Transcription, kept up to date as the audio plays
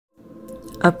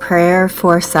A prayer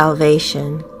for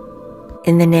salvation.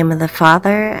 In the name of the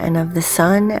Father, and of the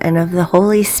Son, and of the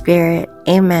Holy Spirit.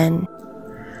 Amen.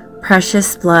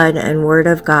 Precious blood and word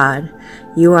of God,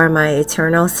 you are my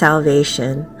eternal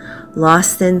salvation.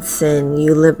 Lost in sin,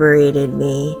 you liberated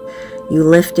me. You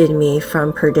lifted me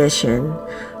from perdition.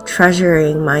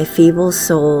 Treasuring my feeble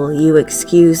soul, you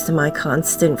excused my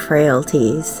constant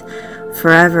frailties.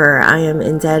 Forever I am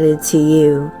indebted to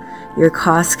you. Your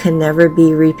cost can never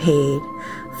be repaid,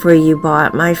 for you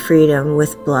bought my freedom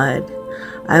with blood.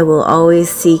 I will always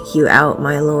seek you out,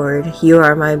 my Lord. You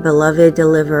are my beloved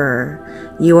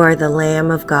deliverer. You are the Lamb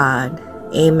of God.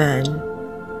 Amen.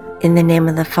 In the name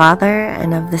of the Father,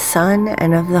 and of the Son,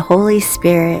 and of the Holy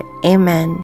Spirit. Amen.